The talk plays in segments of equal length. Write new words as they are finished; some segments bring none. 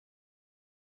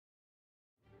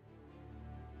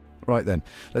Right then,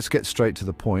 let's get straight to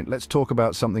the point. Let's talk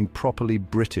about something properly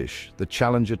British, the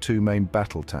Challenger 2 main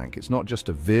battle tank. It's not just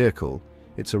a vehicle,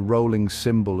 it's a rolling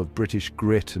symbol of British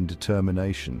grit and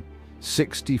determination.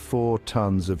 64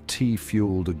 tons of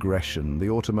T-fueled aggression, the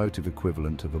automotive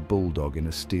equivalent of a bulldog in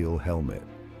a steel helmet.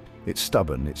 It's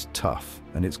stubborn, it's tough,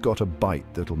 and it's got a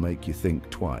bite that'll make you think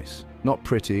twice. Not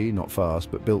pretty, not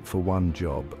fast, but built for one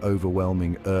job: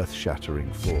 overwhelming,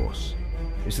 earth-shattering force.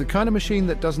 It's the kind of machine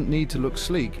that doesn't need to look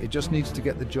sleek, it just needs to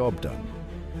get the job done,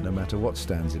 no matter what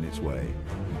stands in its way.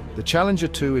 The Challenger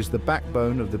 2 is the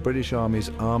backbone of the British Army's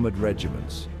armoured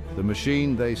regiments, the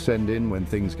machine they send in when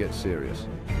things get serious.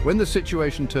 When the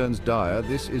situation turns dire,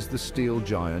 this is the steel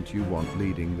giant you want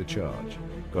leading the charge.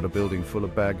 Got a building full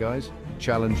of bad guys?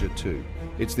 Challenger 2.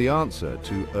 It's the answer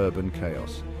to urban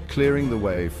chaos, clearing the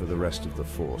way for the rest of the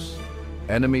force.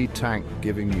 Enemy tank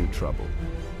giving you trouble.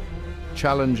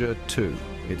 Challenger 2.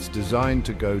 It's designed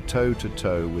to go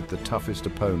toe-to-toe with the toughest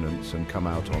opponents and come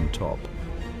out on top.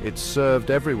 It's served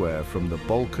everywhere from the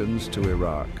Balkans to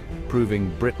Iraq,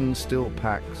 proving Britain still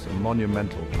packs a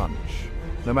monumental punch.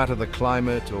 No matter the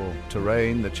climate or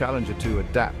terrain, the Challenger 2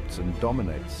 adapts and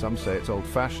dominates. Some say it's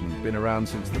old-fashioned, been around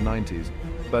since the 90s.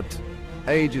 But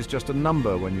age is just a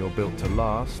number when you're built to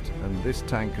last, and this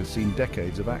tank has seen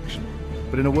decades of action.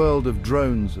 But in a world of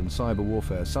drones and cyber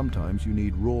warfare, sometimes you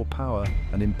need raw power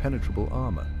and impenetrable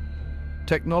armor.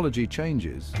 Technology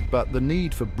changes, but the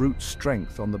need for brute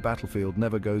strength on the battlefield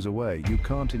never goes away. You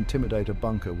can't intimidate a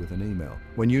bunker with an email.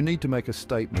 When you need to make a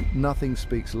statement, nothing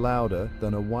speaks louder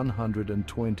than a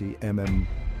 120 mm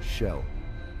shell.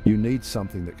 You need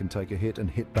something that can take a hit and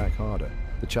hit back harder.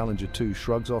 The Challenger 2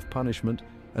 shrugs off punishment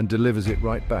and delivers it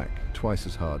right back, twice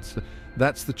as hard. So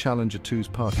that's the Challenger 2's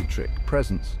party trick: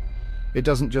 presence. It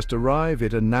doesn't just arrive,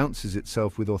 it announces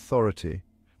itself with authority.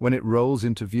 When it rolls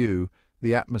into view,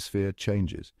 the atmosphere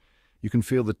changes. You can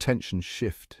feel the tension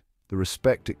shift. The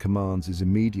respect it commands is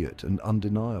immediate and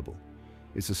undeniable.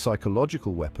 It's a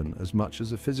psychological weapon as much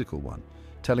as a physical one,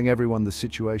 telling everyone the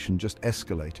situation just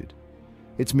escalated.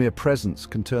 Its mere presence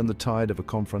can turn the tide of a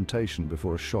confrontation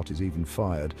before a shot is even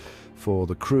fired. For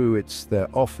the crew, it's their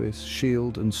office,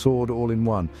 shield and sword all in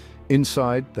one.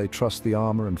 Inside, they trust the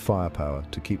armor and firepower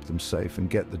to keep them safe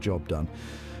and get the job done.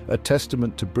 A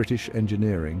testament to British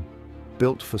engineering,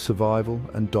 built for survival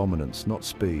and dominance, not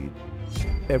speed.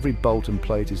 Every bolt and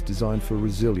plate is designed for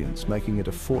resilience, making it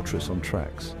a fortress on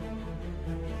tracks.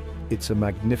 It's a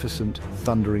magnificent,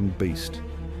 thundering beast,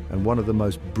 and one of the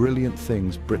most brilliant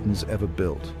things Britain's ever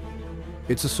built.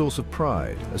 It's a source of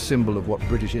pride, a symbol of what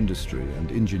British industry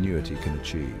and ingenuity can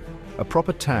achieve. A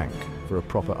proper tank for a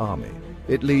proper army.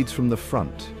 It leads from the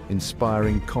front,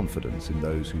 inspiring confidence in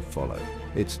those who follow.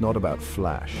 It's not about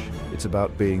flash, it's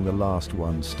about being the last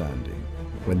one standing.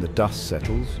 When the dust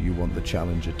settles, you want the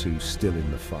Challenger 2 still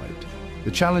in the fight.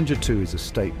 The Challenger 2 is a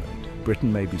statement.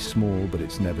 Britain may be small, but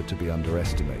it's never to be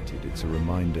underestimated. It's a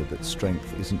reminder that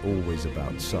strength isn't always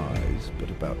about size,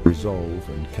 but about resolve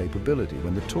and capability.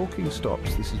 When the talking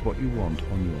stops, this is what you want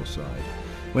on your side.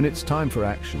 When it's time for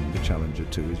action, the Challenger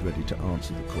 2 is ready to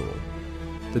answer the call.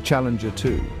 The Challenger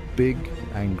 2, big,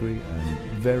 angry, and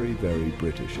very, very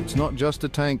British. It's not just a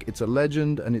tank, it's a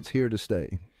legend, and it's here to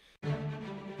stay.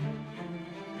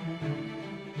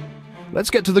 Let's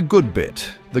get to the good bit,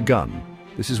 the gun.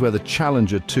 This is where the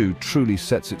Challenger 2 truly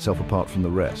sets itself apart from the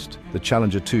rest. The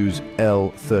Challenger 2's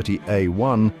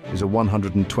L30A1 is a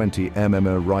 120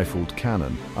 mm rifled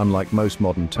cannon. Unlike most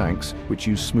modern tanks, which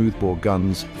use smoothbore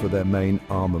guns for their main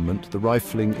armament, the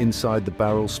rifling inside the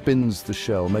barrel spins the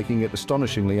shell, making it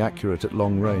astonishingly accurate at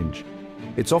long range.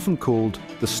 It's often called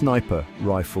the sniper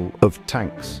rifle of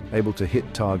tanks, able to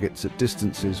hit targets at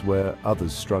distances where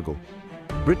others struggle.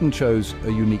 Britain chose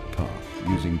a unique path,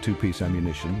 using two-piece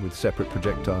ammunition with separate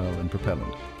projectile and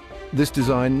propellant. This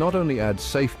design not only adds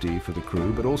safety for the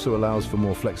crew, but also allows for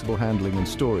more flexible handling and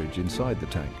storage inside the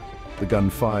tank. The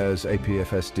gun fires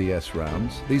APFSDS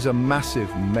rounds. These are massive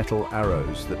metal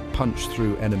arrows that punch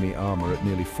through enemy armor at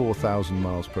nearly 4,000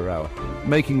 miles per hour,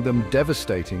 making them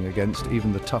devastating against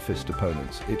even the toughest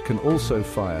opponents. It can also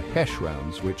fire HESH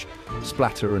rounds, which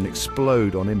splatter and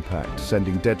explode on impact,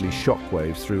 sending deadly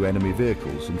shockwaves through enemy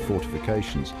vehicles and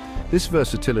fortifications. This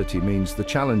versatility means the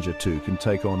Challenger 2 can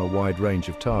take on a wide range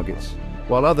of targets.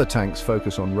 While other tanks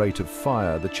focus on rate of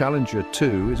fire, the Challenger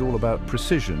 2 is all about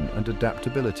precision and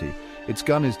adaptability. Its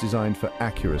gun is designed for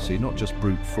accuracy, not just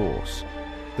brute force.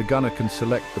 The gunner can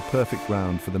select the perfect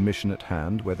round for the mission at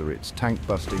hand, whether it's tank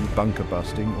busting, bunker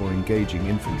busting, or engaging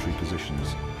infantry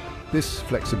positions. This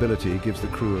flexibility gives the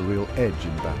crew a real edge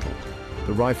in battle.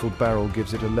 The rifled barrel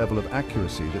gives it a level of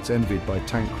accuracy that's envied by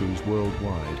tank crews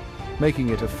worldwide. making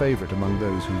it a favorite among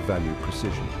those who value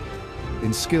precision.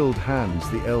 In skilled hands,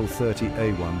 the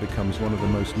L-30A1 becomes one of the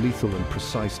most lethal and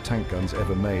precise tank guns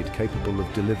ever made, capable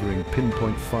of delivering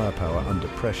pinpoint firepower under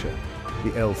pressure.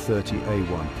 The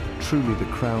L-30A1, truly the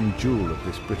crown jewel of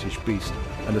this British beast,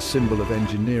 and a symbol of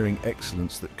engineering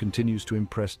excellence that continues to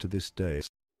impress to this day.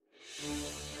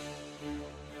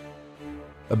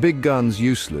 A big gun's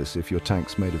useless if your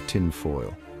tank's made of tin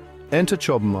foil. Enter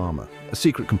Chobham Armour, a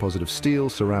secret composite of steel,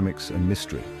 ceramics and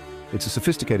mystery. It's a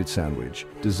sophisticated sandwich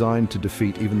designed to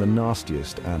defeat even the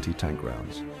nastiest anti-tank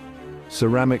rounds.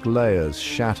 Ceramic layers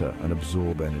shatter and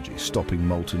absorb energy, stopping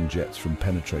molten jets from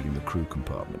penetrating the crew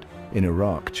compartment. In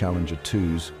Iraq, Challenger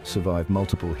 2s survived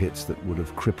multiple hits that would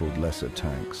have crippled lesser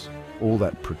tanks. All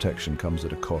that protection comes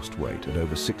at a cost weight. At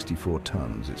over 64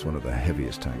 tons, it's one of the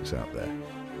heaviest tanks out there.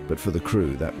 But for the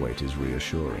crew, that weight is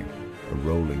reassuring, a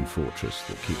rolling fortress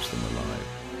that keeps them alive.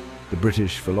 The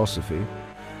British philosophy: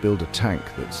 build a tank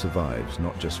that survives,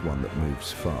 not just one that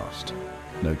moves fast.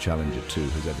 No Challenger 2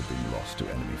 has ever been lost to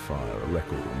enemy fire, a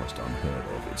record almost unheard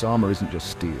of. Its armor isn't just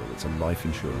steel, it's a life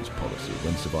insurance policy.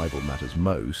 When survival matters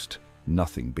most,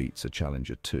 nothing beats a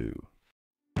Challenger 2.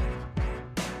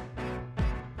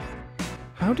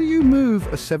 How do you move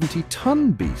a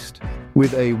 70-ton beast?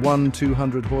 With a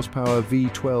 200 horsepower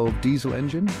V12 diesel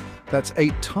engine? That's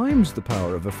 8 times the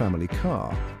power of a family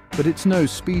car. But it's no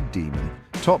speed demon.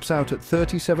 Tops out at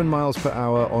 37 miles per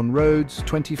hour on roads,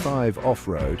 25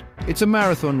 off-road. It's a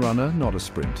marathon runner, not a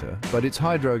sprinter, but its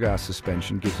hydrogas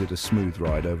suspension gives it a smooth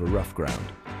ride over rough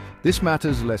ground. This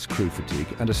matters less crew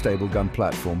fatigue and a stable gun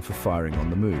platform for firing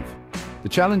on the move. The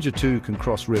Challenger 2 can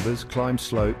cross rivers, climb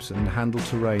slopes and handle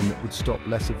terrain that would stop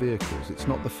lesser vehicles. It's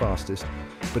not the fastest,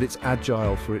 but it's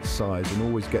agile for its size and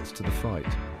always gets to the fight.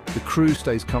 The crew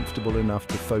stays comfortable enough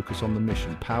to focus on the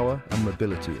mission, power and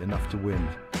mobility enough to win,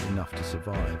 enough to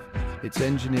survive. It's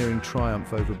engineering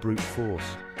triumph over brute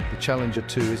force. The Challenger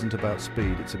 2 isn't about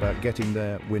speed, it's about getting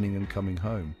there, winning and coming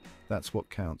home. That's what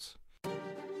counts.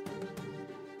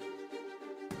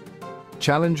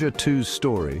 Challenger 2's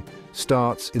story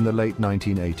starts in the late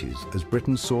 1980s as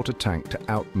Britain sought a tank to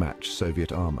outmatch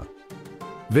Soviet armor.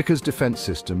 Vickers Defence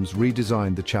Systems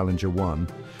redesigned the Challenger 1,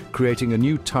 creating a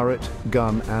new turret,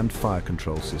 gun and fire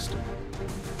control system.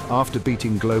 After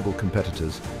beating global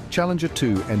competitors, Challenger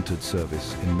 2 entered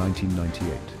service in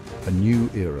 1998, a new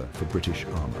era for British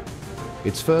armour.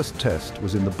 Its first test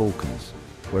was in the Balkans,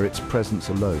 where its presence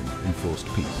alone enforced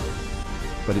peace.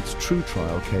 But its true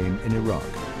trial came in Iraq,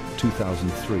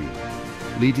 2003,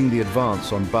 leading the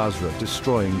advance on Basra,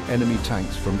 destroying enemy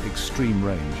tanks from extreme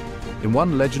range. In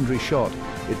one legendary shot,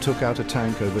 it took out a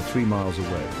tank over 3 miles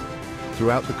away.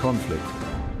 Throughout the conflict,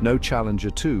 no Challenger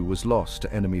 2 was lost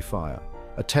to enemy fire,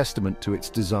 a testament to its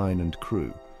design and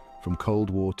crew. From Cold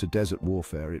War to desert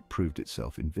warfare, it proved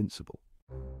itself invincible.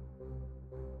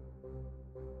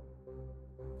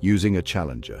 Using a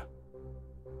Challenger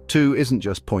 2 isn't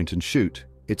just point and shoot,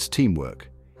 it's teamwork.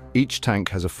 Each tank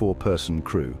has a 4-person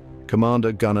crew: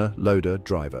 commander, gunner, loader,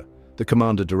 driver. The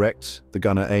commander directs, the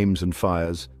gunner aims and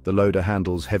fires, the loader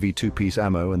handles heavy 2-piece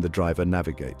ammo and the driver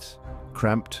navigates.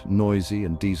 Cramped, noisy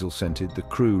and diesel-scented, the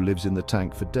crew lives in the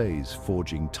tank for days,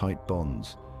 forging tight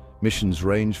bonds. Missions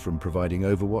range from providing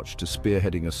overwatch to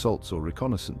spearheading assaults or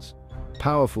reconnaissance.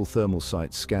 Powerful thermal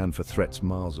sights scan for threats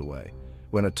miles away.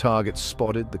 When a target's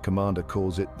spotted, the commander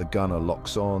calls it, the gunner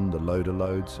locks on, the loader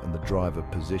loads and the driver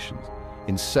positions.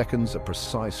 In seconds, a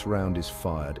precise round is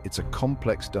fired. It's a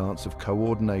complex dance of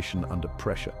coordination under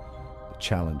pressure. The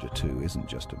Challenger 2 isn't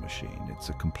just a machine, it's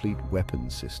a complete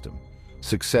weapons system.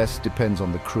 Success depends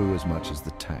on the crew as much as the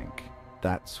tank.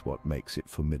 That's what makes it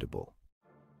formidable.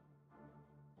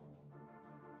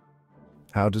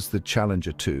 How does the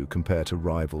Challenger 2 compare to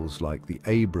rivals like the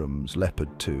Abrams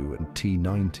Leopard 2 and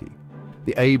T-90?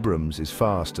 The Abrams is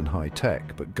fast and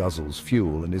high-tech, but guzzles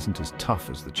fuel and isn't as tough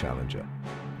as the Challenger.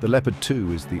 The Leopard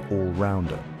 2 is the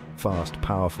all-rounder, fast,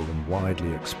 powerful and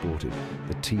widely exported.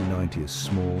 The T-90 is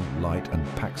small, light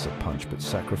and packs a punch, but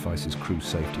sacrifices crew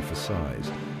safety for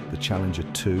size. The Challenger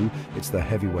 2, it's the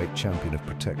heavyweight champion of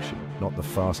protection, not the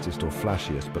fastest or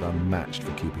flashiest, but unmatched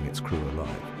for keeping its crew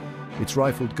alive. Its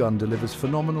rifled gun delivers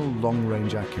phenomenal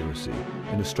long-range accuracy.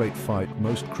 In a straight fight,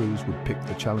 most crews would pick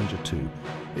the Challenger 2.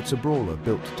 It's a brawler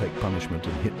built to take punishment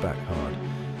and hit back hard.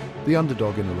 The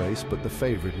underdog in a race, but the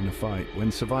favorite in a fight.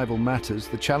 When survival matters,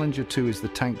 the Challenger 2 is the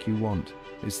tank you want.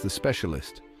 It's the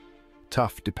specialist.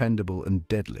 Tough, dependable, and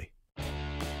deadly.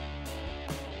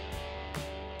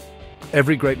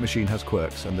 Every great machine has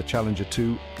quirks, and the Challenger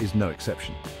 2 is no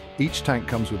exception. Each tank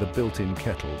comes with a built-in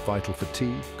kettle, vital for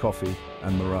tea, coffee,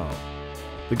 and morale.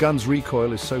 The gun's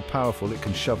recoil is so powerful it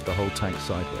can shove the whole tank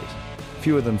sideways.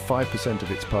 Fewer than 5%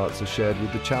 of its parts are shared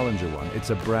with the Challenger 1.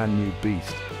 It's a brand new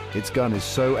beast. Its gun is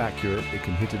so accurate it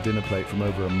can hit a dinner plate from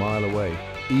over a mile away,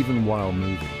 even while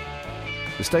moving.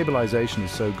 The stabilization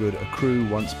is so good, a crew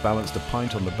once balanced a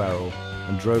pint on the barrel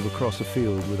and drove across a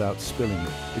field without spilling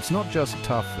it. It's not just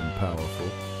tough and powerful,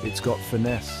 it's got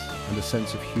finesse and a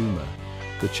sense of humor.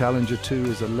 The Challenger 2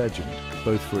 is a legend,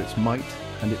 both for its might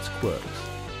and its quirks.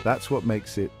 That's what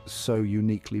makes it so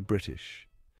uniquely British.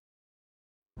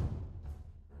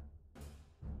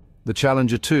 The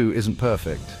Challenger 2 isn't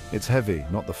perfect. It's heavy,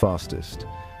 not the fastest,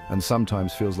 and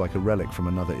sometimes feels like a relic from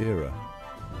another era.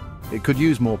 It could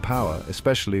use more power,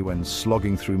 especially when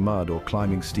slogging through mud or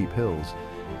climbing steep hills,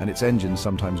 and its engine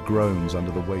sometimes groans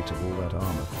under the weight of all that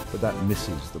armor. But that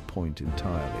misses the point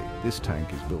entirely. This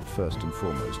tank is built first and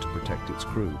foremost to protect its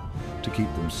crew, to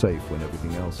keep them safe when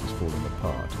everything else is falling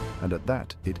apart, and at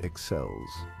that it excels.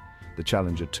 The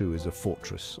Challenger 2 is a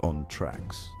fortress on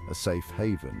tracks, a safe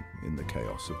haven in the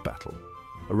chaos of battle.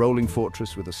 A rolling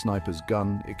fortress with a sniper's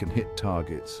gun, it can hit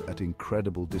targets at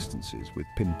incredible distances with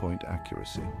pinpoint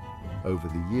accuracy. Over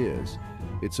the years,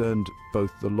 it's earned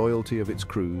both the loyalty of its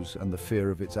crews and the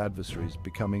fear of its adversaries,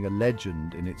 becoming a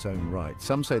legend in its own right.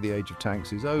 Some say the age of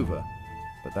tanks is over,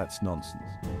 but that's nonsense.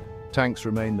 Tanks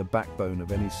remain the backbone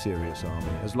of any serious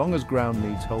army. As long as ground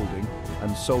needs holding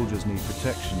and soldiers need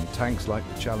protection, tanks like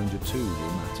the Challenger 2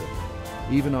 will matter.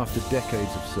 Even after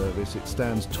decades of service, it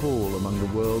stands tall among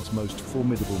the world's most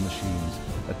formidable machines,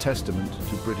 a testament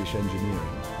to British engineering.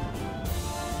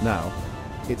 Now,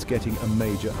 it's getting a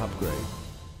major upgrade,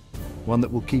 one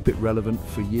that will keep it relevant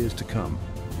for years to come.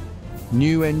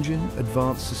 New engine,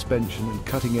 advanced suspension and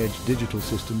cutting-edge digital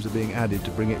systems are being added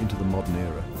to bring it into the modern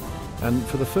era. And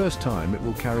for the first time, it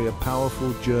will carry a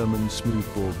powerful German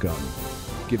smoothbore gun,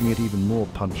 giving it even more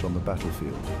punch on the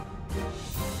battlefield.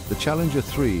 The Challenger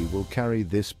 3 will carry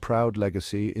this proud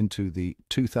legacy into the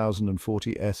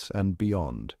 2040s and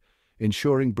beyond,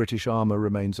 ensuring British armour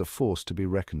remains a force to be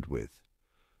reckoned with.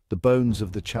 The bones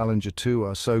of the Challenger 2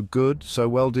 are so good, so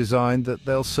well designed that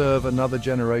they'll serve another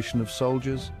generation of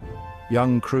soldiers.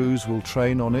 Young crews will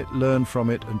train on it, learn from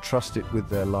it and trust it with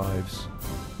their lives.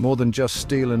 More than just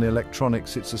steel and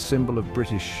electronics, it's a symbol of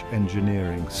British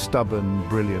engineering, stubborn,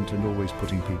 brilliant and always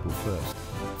putting people first.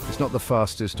 It's not the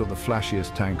fastest or the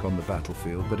flashiest tank on the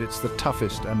battlefield, but it's the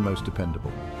toughest and most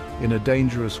dependable. In a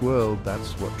dangerous world,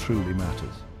 that's what truly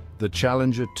matters. The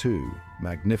Challenger 2,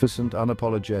 magnificent,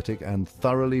 unapologetic and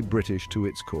thoroughly British to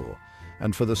its core.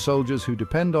 And for the soldiers who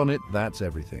depend on it, that's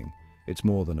everything. It's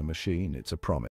more than a machine, it's a promise.